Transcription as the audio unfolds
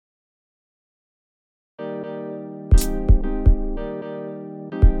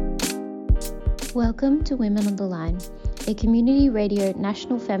Welcome to Women on the Line, a community radio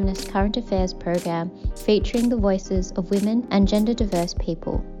national feminist current affairs program featuring the voices of women and gender diverse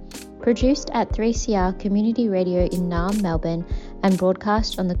people. Produced at 3CR Community Radio in Naarm, Melbourne, and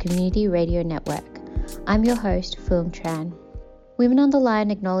broadcast on the Community Radio Network. I'm your host, Phuong Tran. Women on the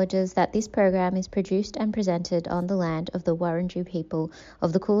Line acknowledges that this program is produced and presented on the land of the Wurundjeri people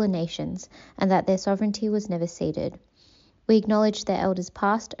of the Kulin Nations and that their sovereignty was never ceded. We acknowledge their elders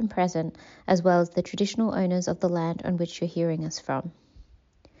past and present, as well as the traditional owners of the land on which you're hearing us from.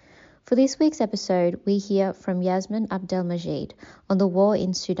 For this week's episode, we hear from Yasmin Abdelmajid on the war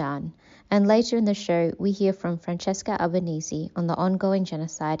in Sudan, and later in the show, we hear from Francesca Albanese on the ongoing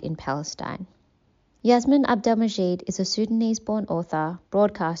genocide in Palestine. Yasmin Abdelmajid is a Sudanese-born author,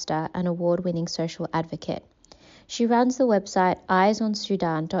 broadcaster, and award-winning social advocate. She runs the website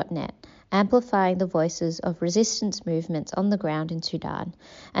eyesonsudan.net, amplifying the voices of resistance movements on the ground in Sudan,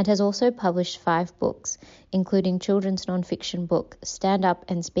 and has also published 5 books, including children's non-fiction book Stand Up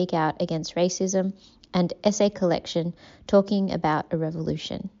and Speak Out Against Racism and essay collection Talking About a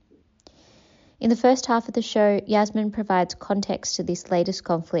Revolution. In the first half of the show, Yasmin provides context to this latest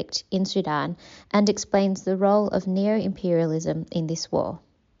conflict in Sudan and explains the role of neo-imperialism in this war.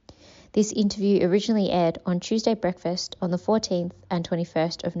 This interview originally aired on Tuesday Breakfast on the 14th and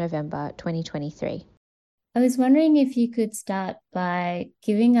 21st of November 2023. I was wondering if you could start by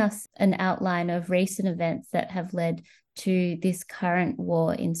giving us an outline of recent events that have led to this current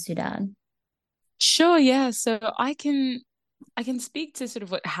war in Sudan. Sure, yeah. So I can speak to sort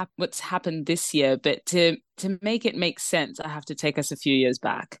of what's happened this year, but to make it make sense, I have to take us a few years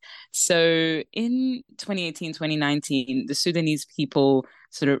back. So in 2018, 2019, the Sudanese people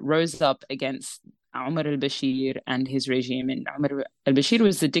sort of rose up against Omar al-Bashir and his regime. And Omar al-Bashir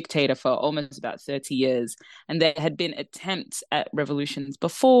was the dictator for almost about 30 years. And there had been attempts at revolutions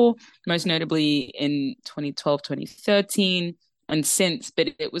before, most notably in 2012, 2013. And since,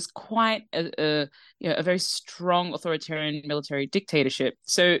 but it was quite a very strong authoritarian military dictatorship.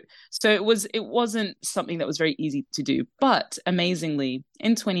 So it wasn't something that was very easy to do. But amazingly,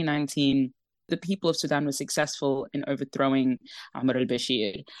 in 2019, the people of Sudan were successful in overthrowing Omar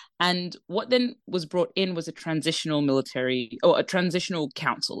al-Bashir. And what then was brought in was a transitional military, or a transitional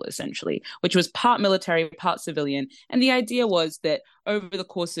council, essentially, which was part military, part civilian. And the idea was that over the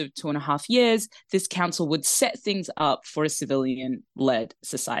course of 2.5 years, this council would set things up for a civilian-led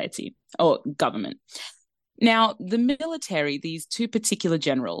society or government. Now, the military, these 2 particular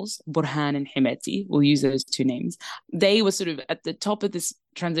generals, Burhan and Hemeti, we'll use those 2 names, they were sort of at the top of this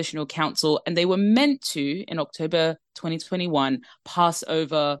transitional council, and they were meant to, in October 2021, pass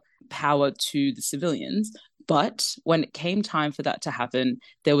over power to the civilians. But when it came time for that to happen,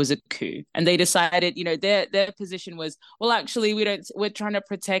 there was a coup. And they decided, their position was, well, actually, we're trying to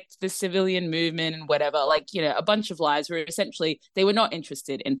protect the civilian movement and whatever, a bunch of lies where essentially they were not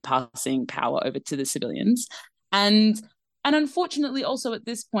interested in passing power over to the civilians. And unfortunately, also at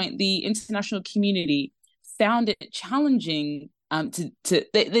this point, the international community found it challenging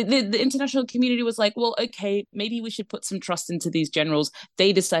the international community was like, well, okay, maybe we should put some trust into these generals.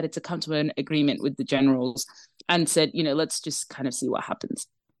 They decided to come to an agreement with the generals and said, let's just kind of see what happens.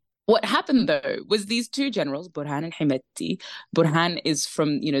 What happened, though, was these 2 generals, Burhan and Hemeti. Burhan is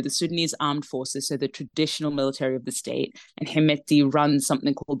from, the Sudanese armed forces, so the traditional military of the state, and Hemeti runs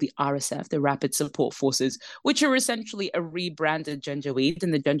something called the RSF, the Rapid Support Forces, which are essentially a rebranded Janjaweed,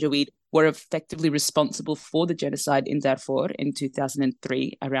 and the Janjaweed were effectively responsible for the genocide in Darfur in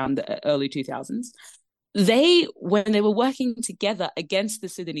 2003, around the early 2000s. When they were working together against the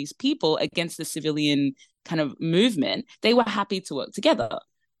Sudanese people, against the civilian kind of movement, they were happy to work together.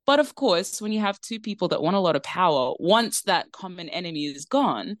 But of course, when you have 2 people that want a lot of power, once that common enemy is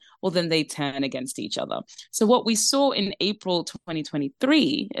gone, well, then they turn against each other. So what we saw in April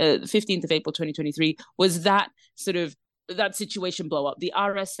 2023, 15th of April 2023, was that situation blow up. The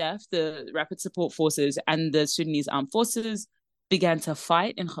RSF, the Rapid Support Forces, and the Sudanese Armed Forces began to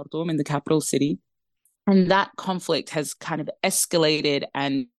fight in Khartoum, in the capital city. And that conflict has kind of escalated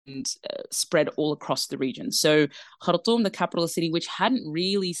and spread all across the region. So Khartoum, the capital city, which hadn't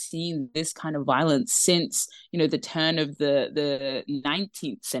really seen this kind of violence since, the turn of the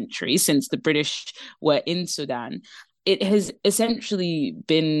 19th century, since the British were in Sudan, it has essentially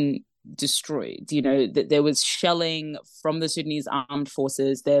been destroyed. That there was shelling from the Sudanese armed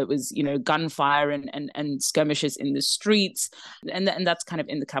forces. There was, gunfire and skirmishes in the streets. And that's kind of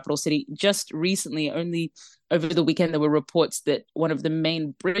in the capital city. Just recently, only over the weekend, there were reports that one of the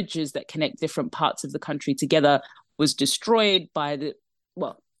main bridges that connect different parts of the country together was destroyed by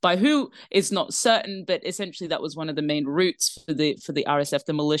By who is not certain, but essentially that was one of the main routes for the RSF,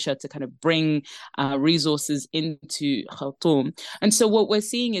 the militia, to kind of bring resources into Khartoum. And so what we're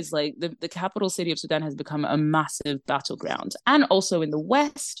seeing is like the capital city of Sudan has become a massive battleground. And also in the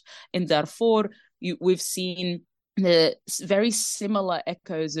west, in Darfur, we've seen the very similar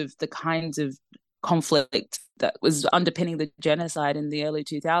echoes of the kinds of conflict that was underpinning the genocide in the early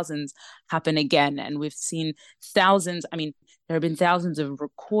 2000s happen again. And we've seen thousands, I mean, there have been thousands of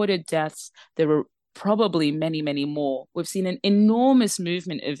recorded deaths. There were probably many, many more. We've seen an enormous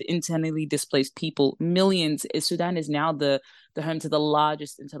movement of internally displaced people, millions. Sudan is now the home to the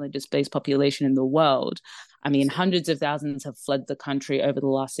largest internally displaced population in the world. I mean, hundreds of thousands have fled the country over the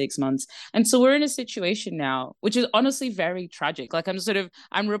last 6 months. And so we're in a situation now, which is honestly very tragic. Like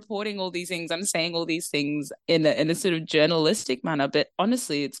I'm reporting all these things, I'm saying all these things in a sort of journalistic manner, but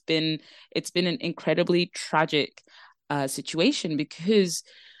honestly, it's been an incredibly tragic situation, because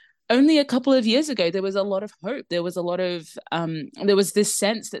only a couple of years ago there was a lot of hope. There was this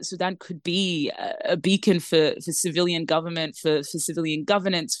sense that Sudan could be a beacon for civilian government, for civilian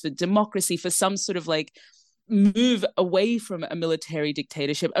governance, for democracy, for some sort of like move away from a military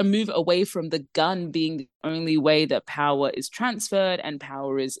dictatorship, a move away from the gun being the only way that power is transferred and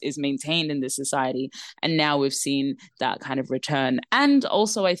power is maintained in this society. And now we've seen that kind of return. And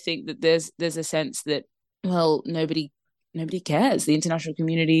also I think that there's a sense that, well, nobody cares. The international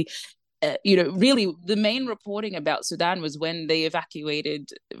community, really the main reporting about Sudan was when they evacuated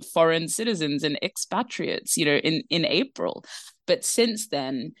foreign citizens and expatriates, in April. But since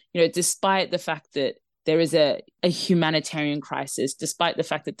then, despite the fact that there is a humanitarian crisis, despite the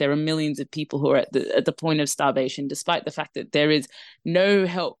fact that there are millions of people who are at the point of starvation, despite the fact that there is no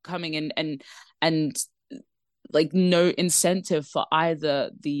help coming in and like no incentive for either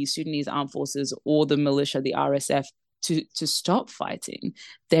the Sudanese armed forces or the militia, the RSF, to stop fighting,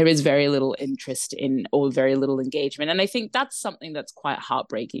 there is very little interest in, or very little engagement. And I think that's something that's quite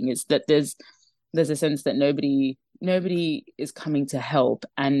heartbreaking, is that there's a sense that nobody is coming to help.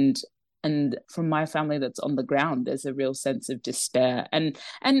 And from my family that's on the ground, there's a real sense of despair and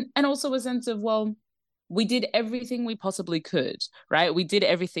also a sense of, well, we did everything we possibly could, right? We did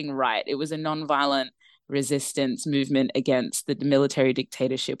everything right. It was a nonviolent resistance movement against the military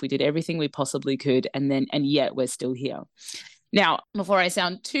dictatorship. We did everything we possibly could, and yet we're still here. Now, before I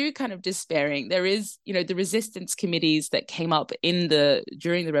sound too kind of despairing, there is, the resistance committees that came up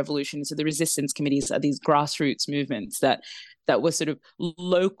during the revolution. So the resistance committees are these grassroots movements that were sort of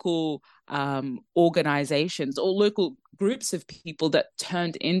local organizations or local groups of people that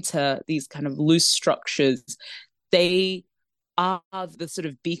turned into these kind of loose structures. They are the sort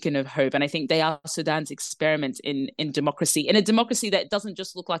of beacon of hope. And I think they are Sudan's experiment in democracy, in a democracy that doesn't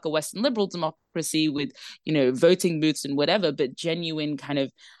just look like a Western liberal democracy with, voting booths and whatever, but genuine kind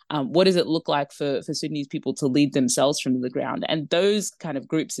of what does it look like for Sudanese people to lead themselves from the ground? And those kind of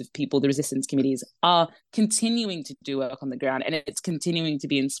groups of people, the resistance committees, are continuing to do work on the ground, and it's continuing to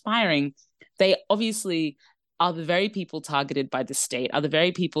be inspiring. They obviously are the very people targeted by the state, are the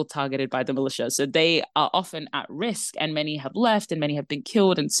very people targeted by the militia. So they are often at risk, and many have left and many have been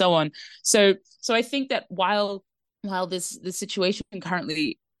killed and so on. So I think that while the situation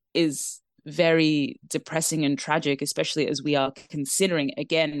currently is very depressing and tragic, especially as we are considering,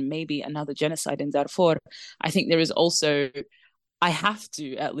 again, maybe another genocide in Darfur, I think there is also, I have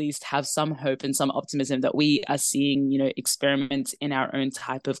to at least have some hope and some optimism that we are seeing, experiments in our own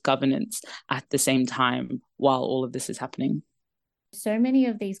type of governance at the same time while all of this is happening. So many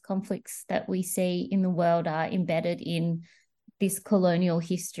of these conflicts that we see in the world are embedded in this colonial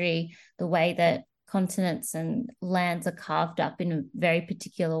history, the way that continents and lands are carved up in very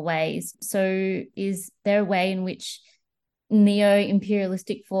particular ways. So is there a way in which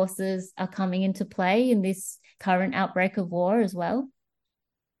neo-imperialistic forces are coming into play in this current outbreak of war as well?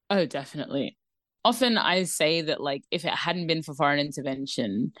 Oh, definitely. Often I say that, like, if it hadn't been for foreign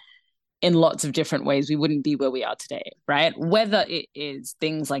intervention in lots of different ways, we wouldn't be where we are today, right? Whether it is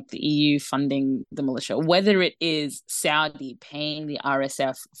things like the EU funding the militia, whether it is Saudi paying the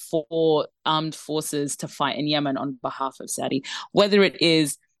RSF for armed forces to fight in Yemen on behalf of Saudi, whether it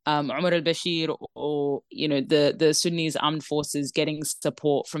is Umar al-Bashir or the Sudanese armed forces getting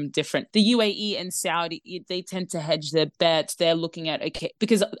support from the UAE and Saudi, they tend to hedge their bets. They're looking at, okay,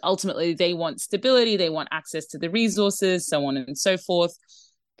 because ultimately they want stability, they want access to the resources, so on and so forth.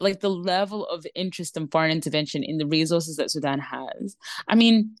 Like the level of interest in foreign intervention in the resources that Sudan has. I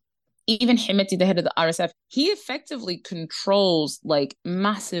mean, even Hemeti, the head of the RSF, he effectively controls like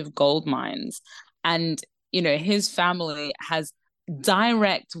massive gold mines, and his family has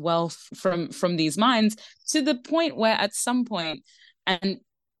direct wealth from these mines, to the point where at some point, and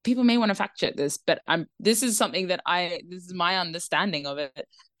people may want to fact check this, but this is something that this is my understanding of it.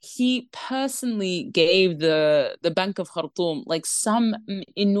 He personally gave the Bank of Khartoum like some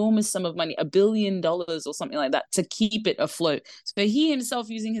enormous sum of money, $1 billion or something like that, to keep it afloat. So he himself,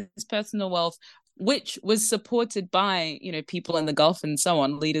 using his personal wealth, which was supported by, people in the Gulf and so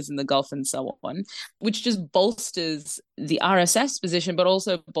on, leaders in the Gulf and so on, which just bolsters the RSS position, but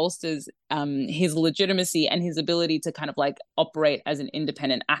also bolsters his legitimacy and his ability to kind of like operate as an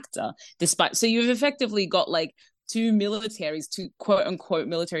independent actor. So you've effectively got like two quote unquote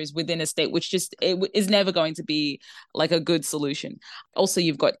militaries within a state, which is never going to be like a good solution. Also,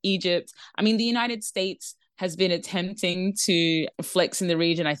 you've got Egypt. I mean, the United States has been attempting to flex in the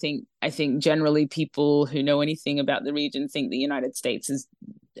region. I think generally people who know anything about the region think the United States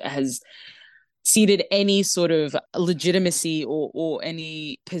has ceded any sort of legitimacy or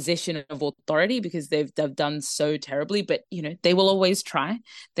any position of authority because they've done so terribly. But they will always try.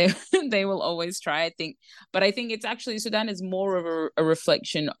 They will always try. I think it's actually, Sudan is more of a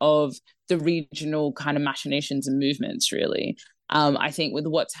reflection of the regional kind of machinations and movements, really. I think with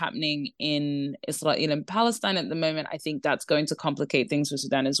what's happening in Israel and Palestine at the moment, I think that's going to complicate things for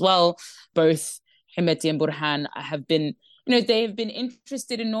Sudan as well. Both Hemeti and Burhan have been, they have been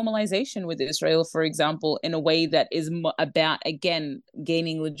interested in normalization with Israel, for example, in a way that is about, again,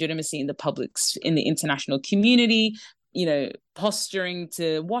 gaining legitimacy in in the international community, posturing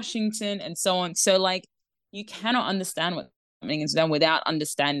to Washington and so on. So like, you cannot understand what's happening in Sudan without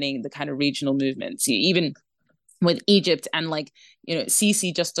understanding the kind of regional movements. Even with Egypt and like,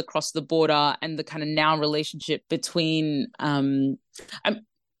 Sisi just across the border and the kind of now relationship between, the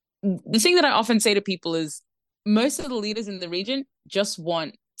thing that I often say to people is most of the leaders in the region just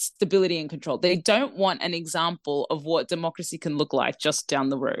want stability and control. They don't want an example of what democracy can look like just down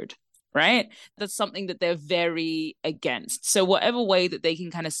the road, right? That's something that they're very against. So whatever way that they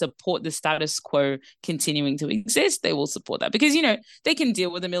can kind of support the status quo continuing to exist, they will support that because, they can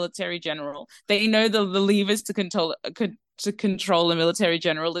deal with a military general. They know the levers to control a military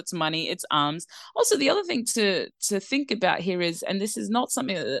general. It's money, it's arms. Also, the other thing to think about here is, and this is not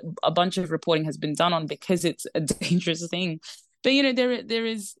something that a bunch of reporting has been done on because it's a dangerous thing, but there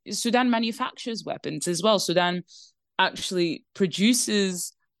is Sudan manufactures weapons as well. Sudan actually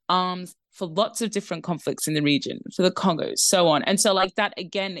produces arms for lots of different conflicts in the region, for the Congo, so on. And so like that,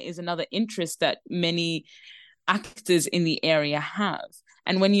 again, is another interest that many actors in the area have.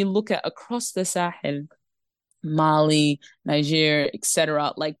 And when you look at across the Sahel, Mali, Niger,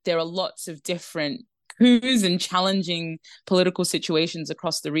 etc., like there are lots of different coups and challenging political situations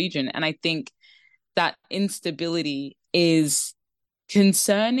across the region. And I think that instability is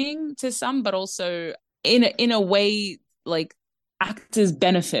concerning to some, but also in a way, like actors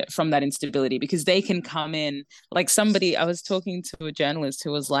benefit from that instability because they can come in. Like I was talking to a journalist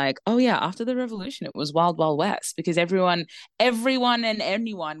who was like, oh yeah, after the revolution, it was wild, wild west because everyone and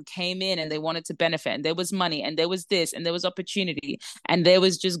anyone came in and they wanted to benefit and there was money and there was this and there was opportunity and there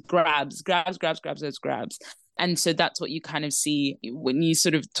was just grabs. And so that's what you kind of see when you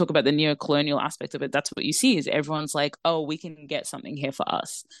sort of talk about the neo-colonial aspect of it. That's what you see is everyone's like, oh, we can get something here for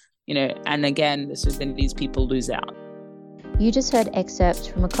us, and again, the Sudanese people lose out. You just heard excerpts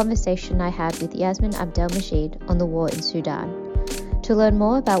from a conversation I had with Yasmin Abdelmajid on the war in Sudan. To learn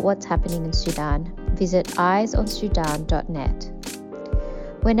more about what's happening in Sudan, visit eyesonsudan.net.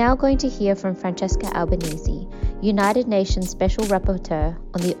 We're now going to hear from Francesca Albanese, United Nations Special Rapporteur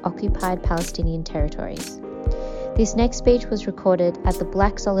on the occupied Palestinian territories. This next speech was recorded at the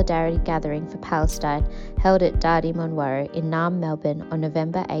Black Solidarity Gathering for Palestine held at Dadi Monwaro in Naarm, Melbourne on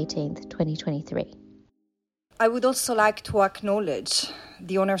November 18th, 2023. I would also like to acknowledge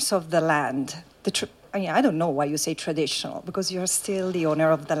the owners of the land. I don't know why you say traditional, because you're still the owner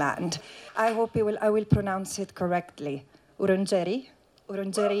of the land. I hope I will pronounce it correctly. Urunjeri,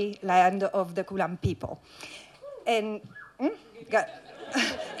 land of the Kulam people. And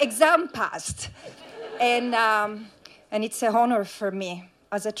exam passed. And it's an honor for me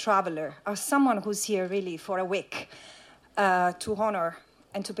as a traveler, as someone who's here really for a week, to honor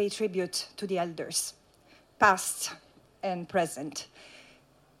and to pay tribute to the elders, past and present.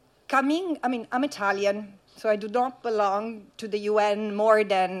 I'm Italian, so I do not belong to the UN more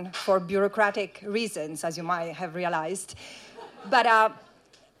than for bureaucratic reasons, as you might have realized. But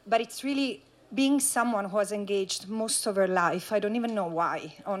it's really being someone who has engaged most of her life, I don't even know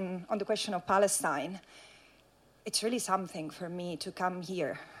why, on the question of Palestine. It's really something for me to come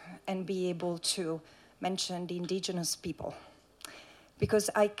here and be able to mention the indigenous people.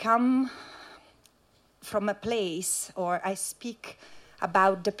 Because I come from a place, or I speak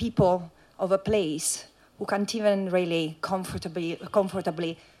about the people of a place who can't even really comfortably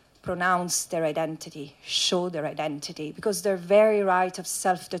pronounce their identity, show their identity, because their very right of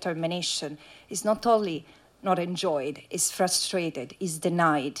self-determination is not only not enjoyed, is frustrated, is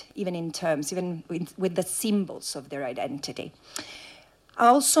denied, even in terms, even with the symbols of their identity. I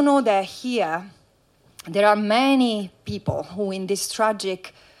also know that here there are many people who in these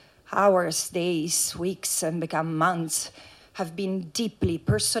tragic hours, days, weeks, and become months, have been deeply,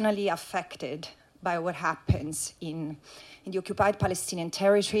 personally affected by what happens in the occupied Palestinian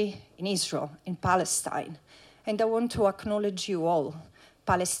territory, in Israel, in Palestine. And I want to acknowledge you all,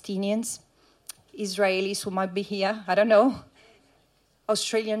 Palestinians, Israelis who might be here, I don't know,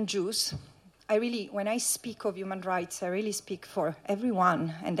 Australian Jews. When I speak of human rights, I really speak for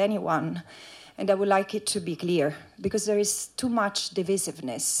everyone and anyone. And I would like it to be clear, because there is too much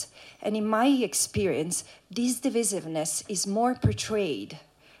divisiveness. And in my experience, this divisiveness is more portrayed,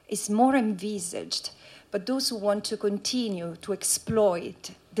 is more envisaged. But those who want to continue to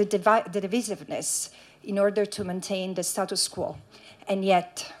exploit the divisiveness in order to maintain the status quo. And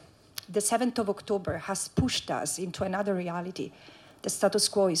yet, the 7th of October has pushed us into another reality. The status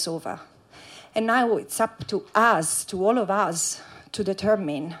quo is over. And now it's up to us, to all of us, to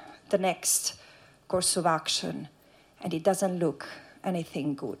determine the next course of action. And it doesn't look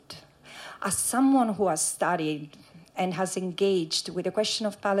anything good. As someone who has studied and has engaged with the question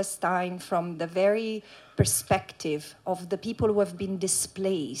of Palestine from the very perspective of the people who have been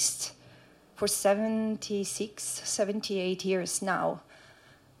displaced for 76, 78 years now,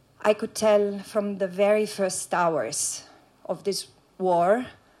 I could tell from the very first hours of this war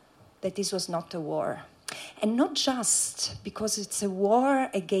that this was not a war. And not just because it's a war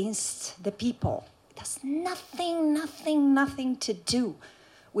against the people. It has nothing to do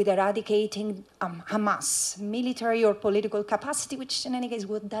with eradicating Hamas, military or political capacity, which in any case,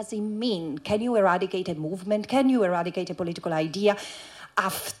 what does it mean? Can you eradicate a movement? Can you eradicate a political idea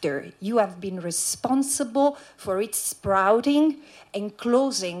after you have been responsible for its sprouting and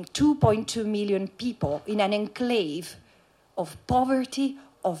closing 2.2 million people in an enclave of poverty,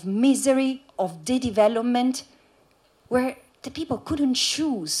 of misery, of de-development, where the people couldn't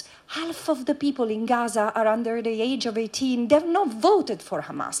choose. Half of the people in Gaza are under the age of 18. They've not voted for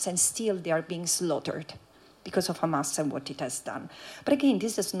Hamas, and still they are being slaughtered because of Hamas and what it has done. But again,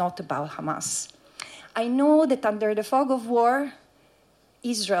 this is not about Hamas. I know that under the fog of war,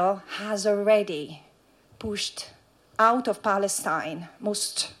 Israel has already pushed out of Palestine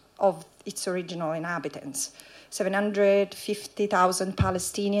most of its original inhabitants. 750,000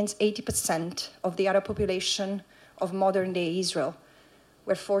 Palestinians, 80% of the Arab population of modern-day Israel,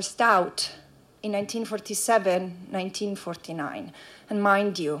 were forced out in 1947, 1949. And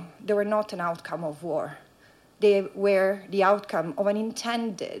mind you, they were not an outcome of war. They were the outcome of an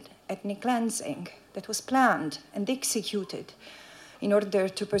intended ethnic cleansing that was planned and executed in order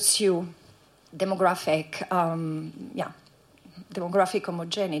to pursue demographic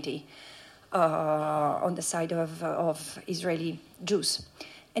homogeneity on the side of Israeli Jews.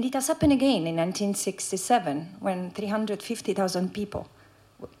 And it has happened again in 1967, when 350,000 people,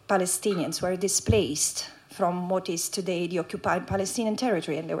 Palestinians, were displaced from what is today the occupied Palestinian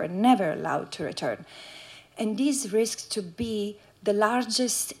territory, and they were never allowed to return. And this risks to be the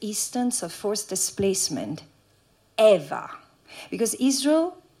largest instance of forced displacement ever. Because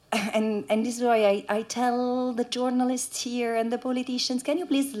Israel, and this is why I tell the journalists here and the politicians, can you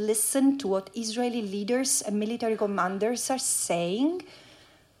please listen to what Israeli leaders and military commanders are saying?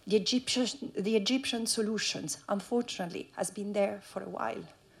 The Egyptian solutions, unfortunately, has been there for a while.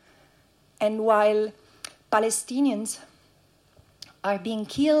 And while Palestinians are being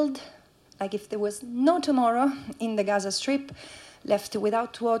killed, like if there was no tomorrow in the Gaza Strip, left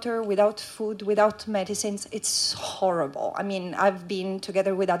without water, without food, without medicines, it's horrible. I mean, I've been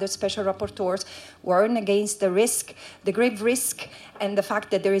together with other special rapporteurs warned against the risk, the grave risk, and the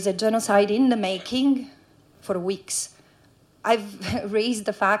fact that there is a genocide in the making for weeks. I've raised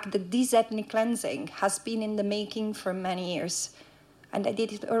the fact that this ethnic cleansing has been in the making for many years. And I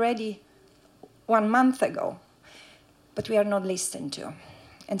did it already 1 month ago. But we are not listened to.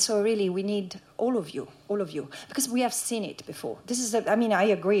 And so really we need all of you, because we have seen it before. I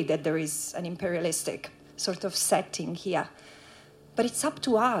agree that there is an imperialistic sort of setting here. But it's up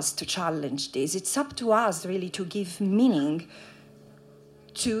to us to challenge this. It's up to us really to give meaning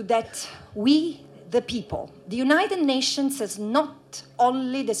to that we, the people. The United Nations is not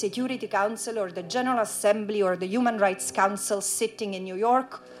only the Security Council or the General Assembly or the Human Rights Council sitting in New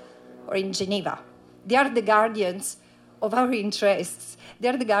York or in Geneva. They are the guardians of our interests. They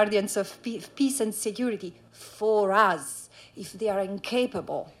are the guardians of peace and security for us. If they are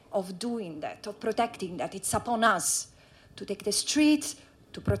incapable of doing that, of protecting that, it's upon us to take the streets,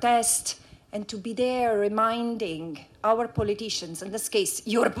 to protest, and to be there reminding our politicians, in this case,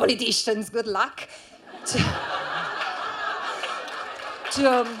 your politicians, good luck,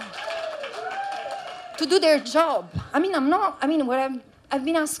 to do their job. I've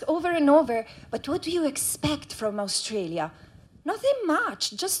been asked over and over, but what do you expect from Australia? Nothing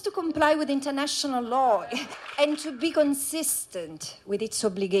much, just to comply with international law and to be consistent with its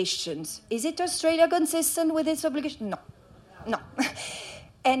obligations. Is it Australia consistent with its obligations? No.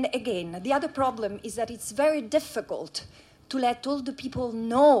 And again, the other problem is that it's very difficult to let all the people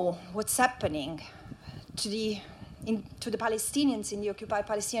know what's happening to the Palestinians in the occupied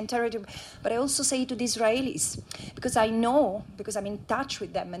Palestinian territory, but I also say to the Israelis, because I know, because I'm in touch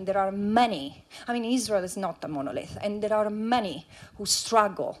with them, and there are many. Israel is not a monolith, and there are many who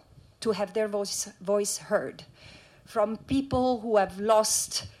struggle to have their voice heard, from people who have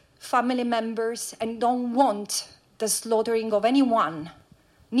lost family members and don't want the slaughtering of anyone,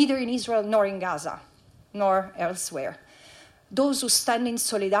 neither in Israel nor in Gaza, nor elsewhere. Those who stand in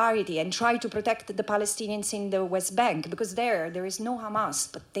solidarity and try to protect the Palestinians in the West Bank, because there is no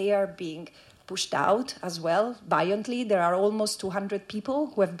Hamas, but they are being pushed out as well, violently. There are almost 200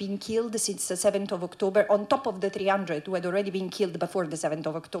 people who have been killed since the 7th of October, on top of the 300 who had already been killed before the 7th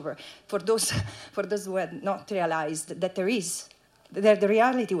of October. For those who had not realized that the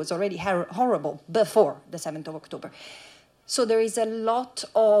reality was already horrible before the 7th of October. So there is a lot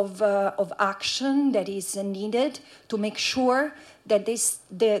of action that is needed to make sure that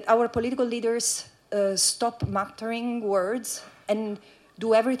our political leaders stop muttering words and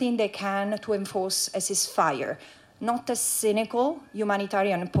do everything they can to enforce a ceasefire, not a cynical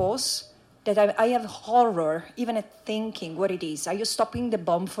humanitarian pause that I have horror even at thinking what it is. Are you stopping the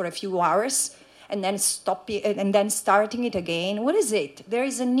bomb for a few hours and then starting it again? What is it? There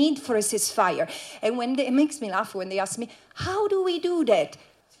is a need for a ceasefire. And it makes me laugh when they ask me, how do we do that?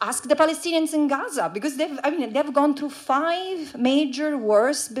 Ask the Palestinians in Gaza, because they've gone through 5 major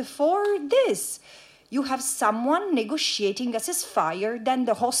wars before this. You have someone negotiating a ceasefire, then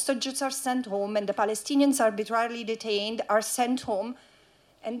the hostages are sent home, and the Palestinians arbitrarily detained are sent home.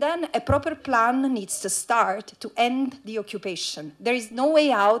 And then a proper plan needs to start to end the occupation. There is no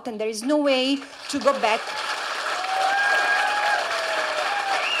way out, and there is no way to go back.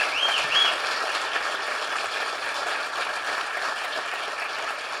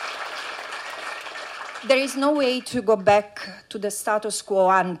 There is no way to go back to the status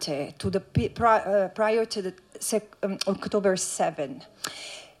quo ante, to the prior to the October 7.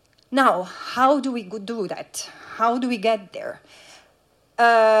 Now, how do we do that? How do we get there?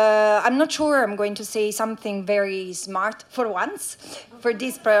 I'm not sure I'm going to say something very smart for once. For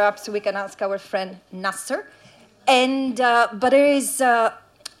this, perhaps we can ask our friend Nasser. But there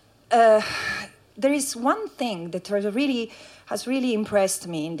is one thing that has really impressed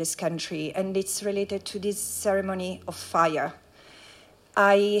me in this country, and it's related to this ceremony of fire.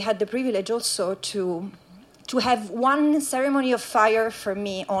 I had the privilege also to have one ceremony of fire for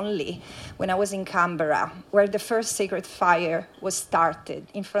me only when I was in Canberra, where the first sacred fire was started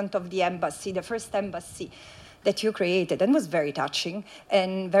in front of the embassy, the first embassy that you created, and was very touching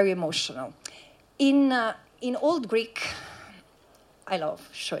and very emotional. In Old Greek, I love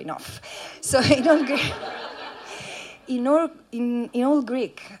showing off. So in Old Greek, in Old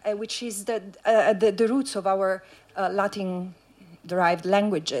Greek, which is the roots of our Latin-derived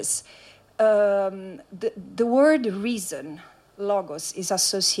languages, the word reason, logos, is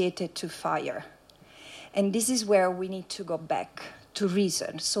associated to fire. And this is where we need to go back to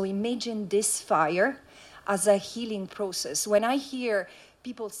reason. So imagine this fire as a healing process. When I hear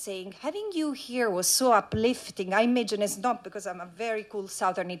people saying, having you here was so uplifting, I imagine it's not because I'm a very cool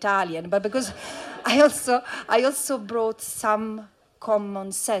Southern Italian, but because I also brought some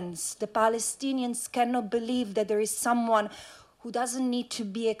common sense. The Palestinians cannot believe that there is someone who doesn't need to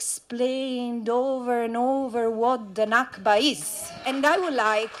be explained over and over what the Nakba is. And I would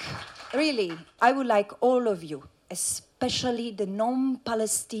like all of you, especially the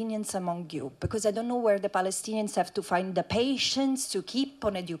non-Palestinians among you, because I don't know where the Palestinians have to find the patience to keep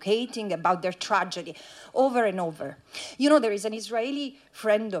on educating about their tragedy over and over. There is an Israeli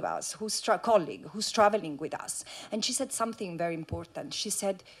friend of ours, colleague, who's traveling with us, and she said something very important. She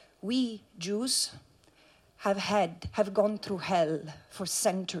said, we Jews have gone through hell for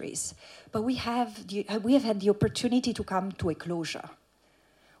centuries, but we have had the opportunity to come to a closure.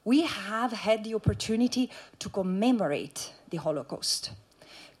 We have had the opportunity to commemorate the Holocaust,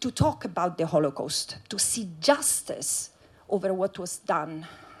 to talk about the Holocaust, to see justice over what was done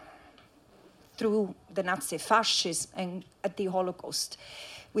through the Nazi fascism and at the Holocaust,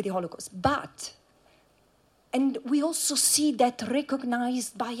 with the Holocaust. But And we also see that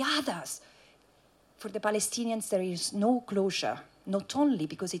recognized by others. For the Palestinians, there is no closure, not only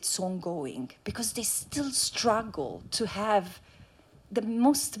because it's ongoing, because they still struggle to have the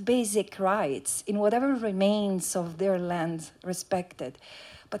most basic rights in whatever remains of their land respected.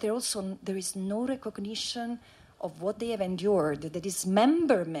 But there is no recognition of what they have endured, the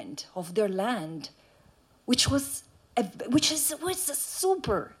dismemberment of their land, which was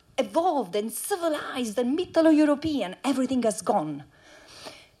super evolved and civilized and Mytholo-European. Everything has gone.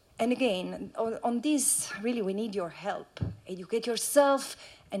 And again, on this, really, we need your help. Educate yourself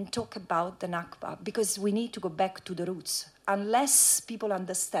and talk about the Nakba, because we need to go back to the roots. Unless people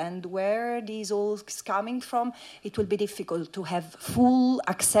understand where this all is coming from, it will be difficult to have full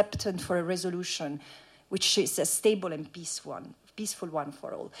acceptance for a resolution, which is a stable and peaceful one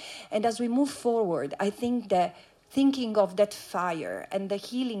for all. And as we move forward, I think that thinking of that fire and the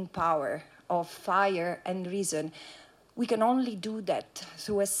healing power of fire and reason, we can only do that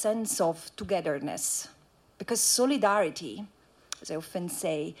through a sense of togetherness. Because solidarity, as I often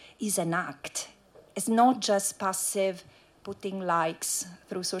say, is an act. It's not just passive putting likes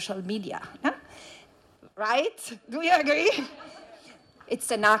through social media. Huh? Right? Do you agree?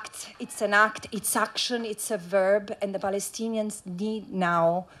 It's an act, it's action, it's a verb, and the Palestinians need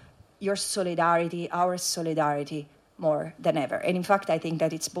now your solidarity, our solidarity, more than ever. And in fact, I think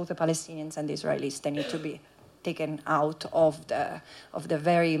that it's both the Palestinians and the Israelis that need to be taken out of the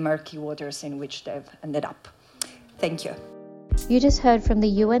very murky waters in which they've ended up. Thank you. You just heard from the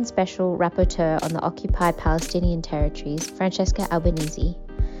UN Special Rapporteur on the occupied Palestinian territories, Francesca Albanese.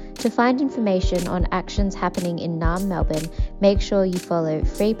 To find information on actions happening in NAM Melbourne, make sure you follow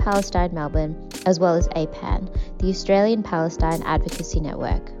Free Palestine Melbourne, as well as APAN, the Australian Palestine Advocacy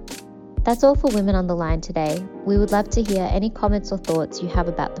Network. That's all for Women on the Line today. We would love to hear any comments or thoughts you have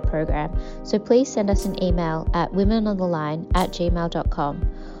about the program, so please send us an email at womenontheline@gmail.com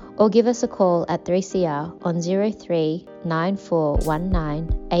or give us a call at 3CR on 03 9419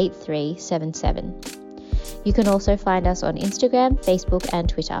 8377. You can also find us on Instagram, Facebook and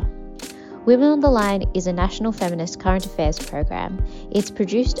Twitter. Women on the Line is a national feminist current affairs program. It's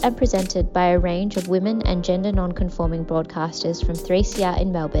produced and presented by a range of women and gender non-conforming broadcasters from 3CR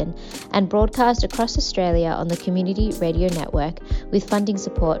in Melbourne and broadcast across Australia on the Community Radio Network with funding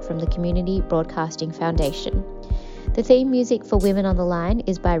support from the Community Broadcasting Foundation. The theme music for Women on the Line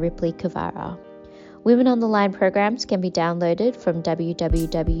is by Ripley Kavara. Women on the Line programs can be downloaded from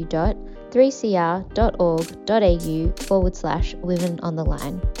www.3cr.org.au/Women on the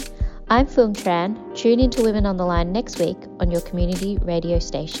Line. I'm Phương Tran. Tune into Women on the Line next week on your community radio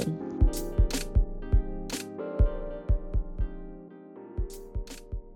station.